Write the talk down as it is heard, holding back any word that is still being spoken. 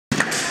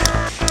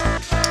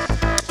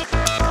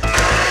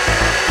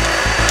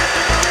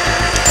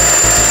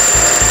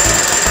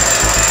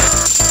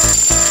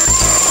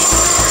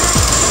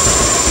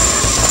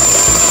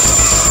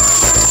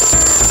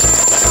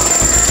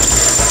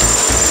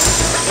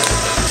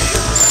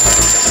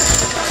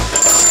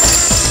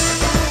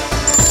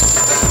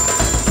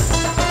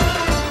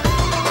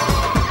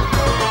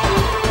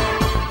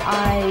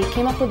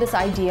up with this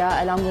idea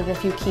along with a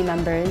few key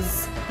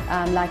members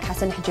like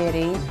Hassan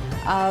Hijeri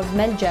of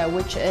Malja,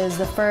 which is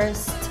the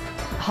first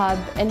hub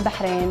in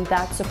Bahrain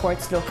that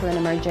supports local and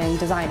emerging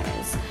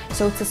designers.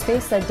 So it's a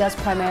space that does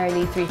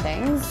primarily three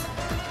things.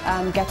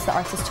 Gets the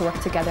artists to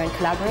work together and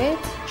collaborate,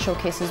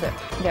 showcases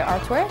their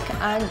artwork,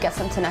 and gets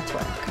them to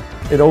network.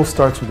 It all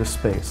starts with a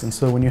space, and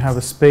so when you have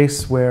a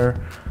space where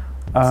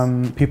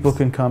people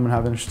can come and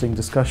have an interesting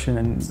discussion,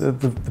 and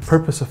the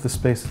purpose of the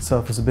space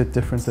itself is a bit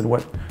different than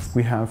what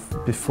we have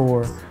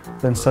before,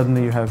 then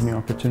suddenly you have new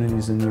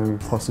opportunities and new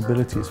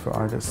possibilities for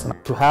artists.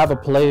 To have a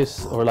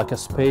place or like a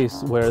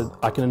space where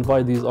I can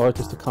invite these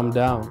artists to come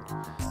down,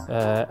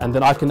 and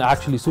then I can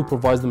actually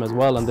supervise them as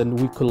well, and then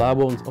we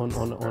collaborate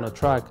on a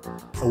track,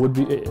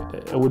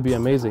 it would be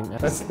amazing.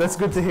 That's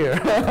good to hear.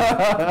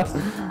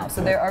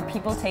 So there are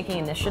people taking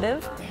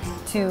initiative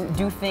to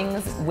do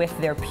things with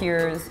their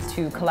peers,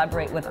 to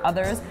collaborate with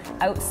others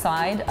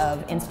outside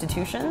of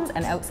institutions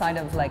and outside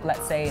of, like,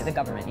 let's say, the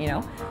government, you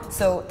know?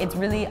 So it's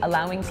really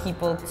allowing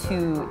people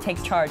to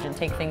take charge and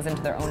take things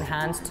into their own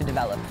hands to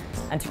develop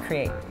and to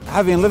create.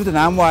 Having lived in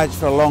Amwaj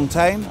for a long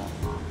time,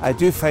 I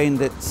do find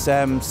it's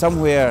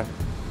somewhere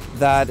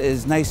that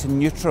is nice and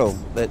neutral,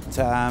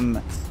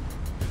 that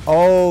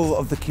all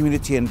of the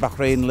community in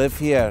Bahrain live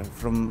here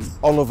from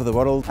all over the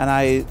world, and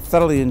I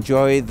thoroughly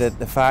enjoy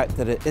the fact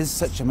that it is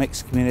such a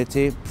mixed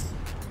community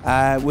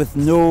with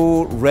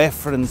no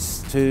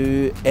reference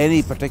to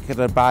any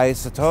particular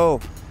bias at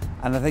all.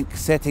 And I think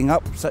setting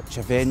up such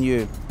a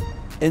venue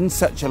in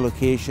such a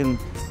location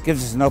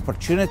gives us an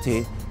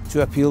opportunity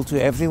to appeal to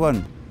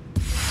everyone.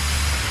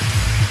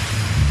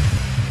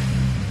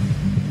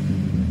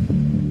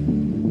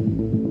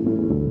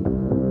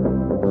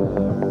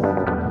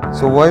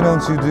 So why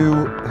don't you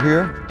do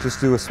here, just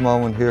do a small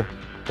one here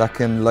that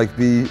can like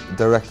be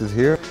directed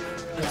here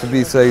to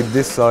be, say,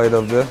 this side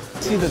of the...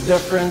 See the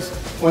difference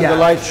when the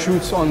light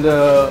shoots on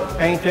the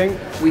painting?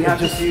 We have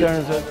just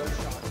turns it.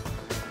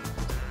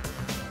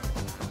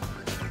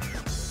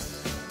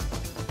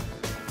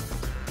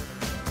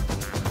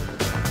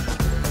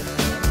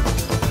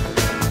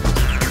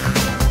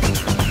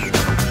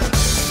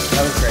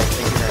 That was great,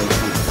 thank you very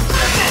much.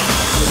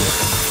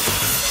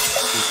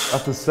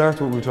 At the start,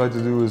 what we tried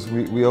to do is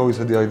we always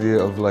had the idea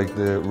of like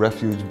the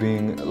refuge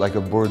being like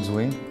a bird's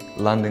wing,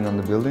 landing on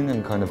the building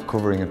and kind of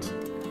covering it.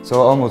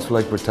 So almost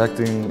like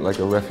protecting like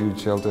a refuge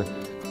shelter.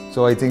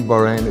 So I think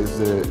Bahrain it's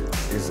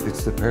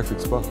the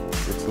perfect spot.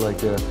 It's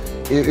like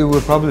it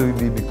will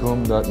probably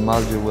become that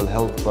Malja will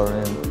help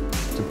Bahrain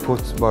to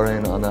put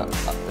Bahrain on a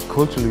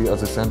culturally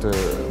as a center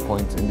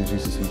point in the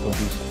GCC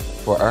countries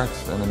for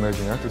arts and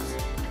emerging artists.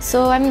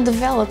 So I'm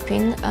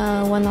developing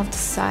one of the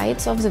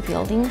sides of the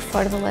building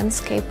for the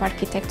landscape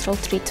architectural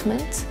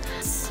treatment.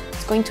 It's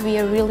going to be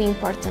a really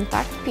important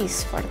art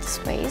piece for the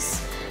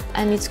space,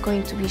 and it's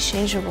going to be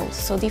changeable,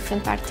 so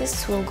different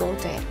artists will go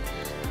there.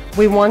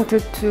 We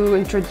wanted to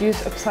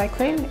introduce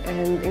upcycling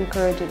and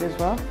encourage it as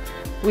well.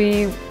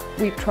 We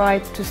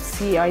tried to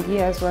see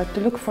ideas, or to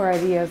look for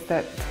ideas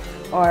that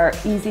are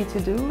easy to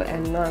do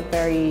and not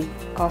very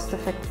cost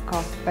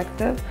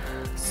effective.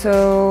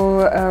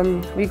 So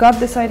we got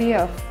this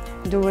idea of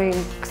doing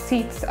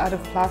seats out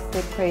of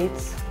plastic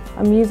crates.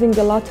 I'm using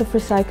a lot of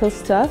recycled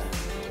stuff.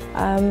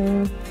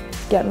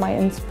 Get my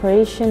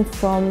inspiration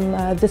from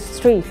the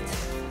street.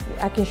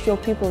 I can show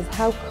people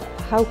how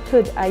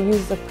could I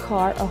use a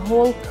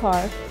whole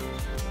car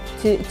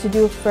to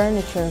do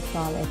furniture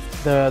from it.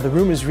 The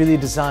room is really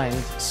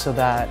designed so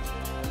that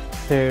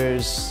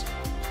there's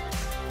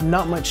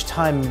not much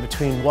time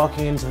between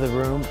walking into the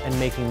room and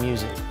making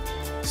music.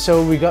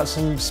 So we got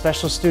some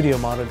special studio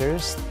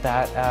monitors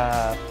that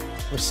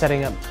we're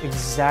setting up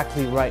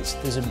exactly right.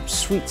 There's a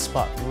sweet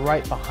spot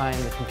right behind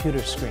the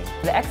computer screen.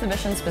 The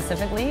exhibition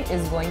specifically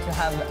is going to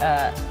have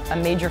a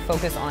major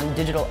focus on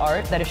digital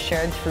art that is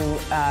shared through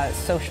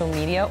social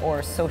media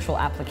or social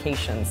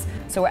applications.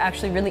 So we're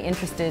actually really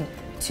interested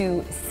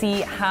to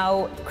see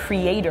how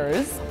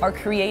creators are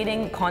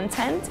creating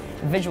content,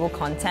 visual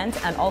content,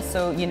 and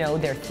also, you know,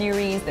 their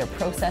theories, their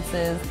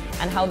processes,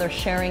 and how they're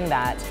sharing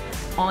that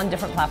on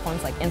different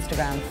platforms like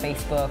Instagram,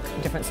 Facebook,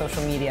 different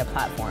social media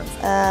platforms.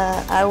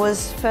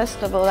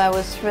 First of all, I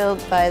was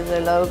thrilled by the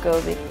logo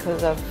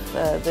because of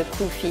the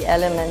Kufi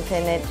element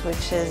in it,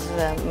 which is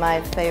my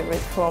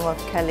favorite form of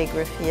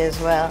calligraphy as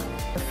well.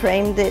 I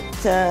framed it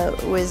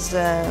with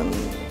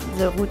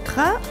the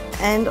Rutra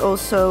and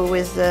also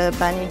with the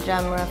Bani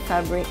Jamra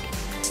fabric.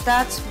 It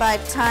starts by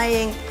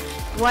tying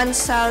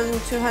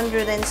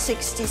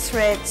 1,260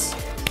 threads,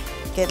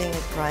 getting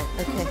it right.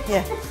 Okay,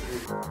 yeah.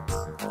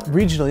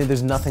 Regionally,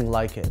 there's nothing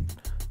like it.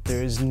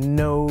 There is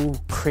no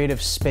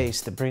creative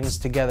space that brings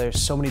together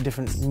so many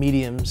different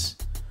mediums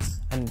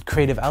and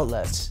creative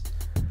outlets.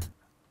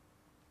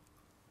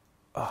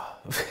 Oh.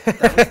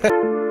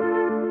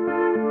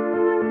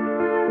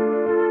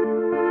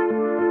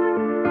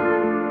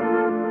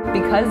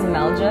 Because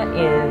Malja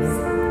is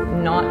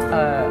not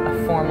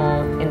a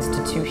formal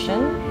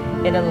institution,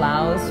 it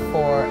allows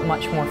for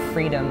much more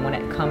freedom when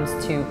it comes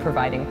to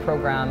providing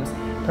programs,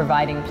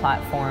 providing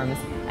platforms,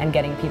 and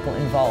getting people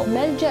involved.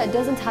 Malja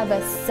doesn't have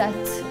a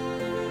set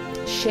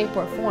shape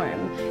or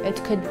form.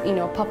 It could,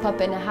 pop up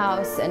in a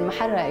house in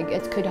Maharrag.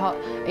 It could,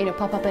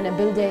 pop up in a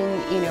building,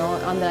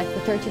 on the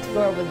 30th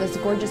floor with this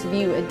gorgeous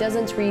view. It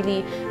doesn't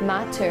really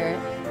matter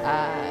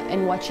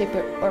in what shape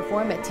or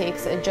form it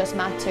takes. It just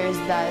matters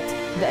that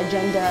the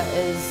agenda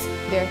is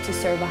there to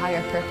serve a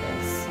higher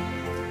purpose.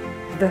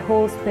 The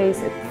whole space,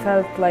 it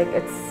felt like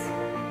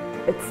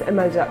it's a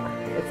Malja.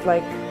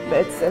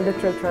 It's a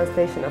literal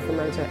translation of a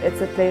Malja.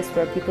 It's a place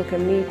where people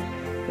can meet,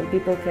 and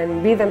people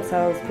can be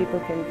themselves.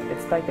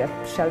 It's like a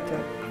shelter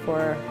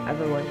for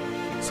everyone.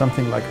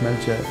 Something like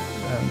Malja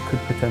could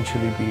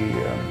potentially be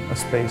a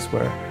space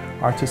where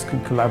artists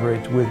can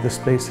collaborate with the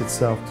space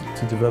itself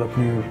to develop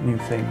new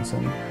things,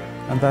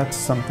 and that's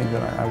something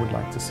that I would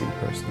like to see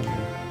personally.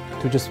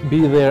 To just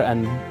be there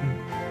and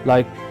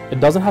it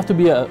doesn't have to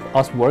be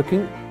us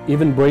working,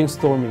 even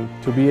brainstorming,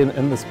 to be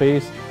in the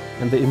space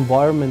and the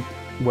environment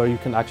where you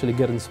can actually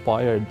get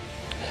inspired.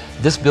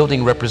 This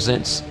building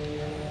represents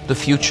the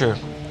future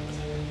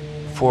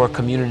for a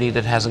community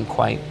that hasn't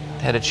quite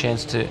had a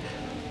chance to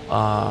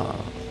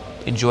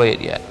enjoy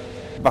it yet.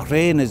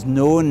 Bahrain is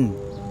known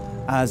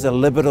as a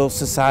liberal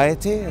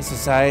society, a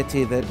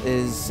society that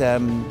is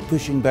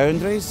pushing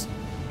boundaries,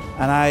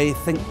 and I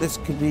think this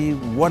could be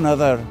one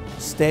other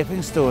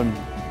stepping stone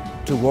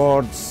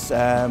towards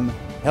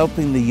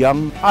helping the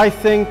young. I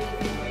think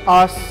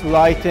us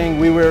lighting,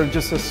 we were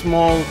just a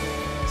small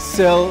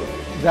cell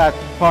that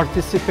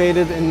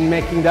participated in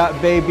making that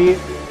baby.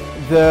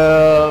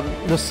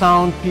 The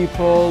sound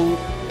people,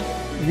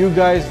 you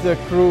guys, the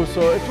crew,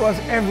 so it was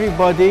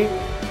everybody.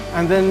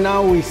 And then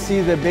now we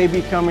see the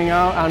baby coming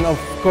out, and of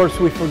course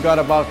we forgot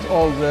about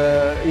all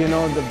the,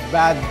 the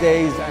bad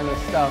days and the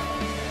stuff.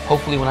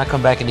 Hopefully when I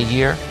come back in a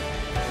year,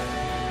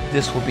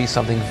 this will be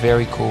something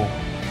very cool.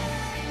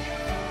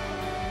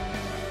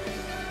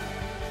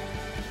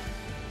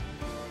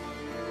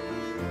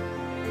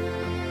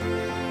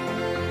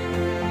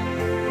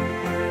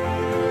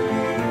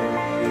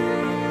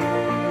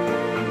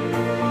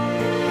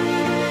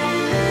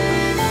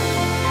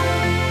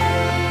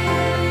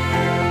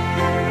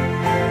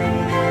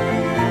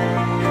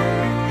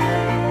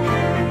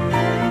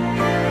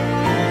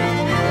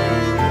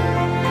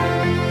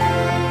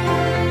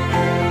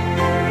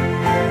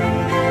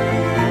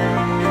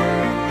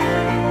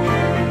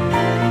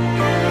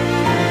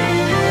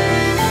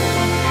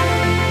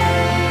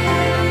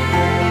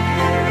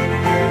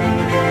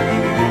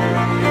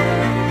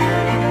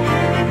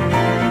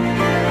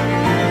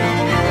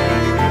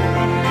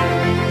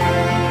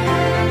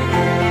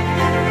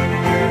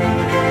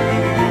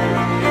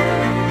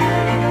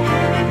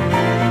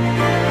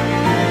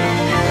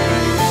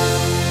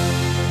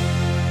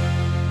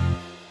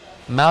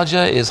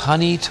 Malja is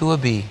honey to a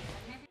bee.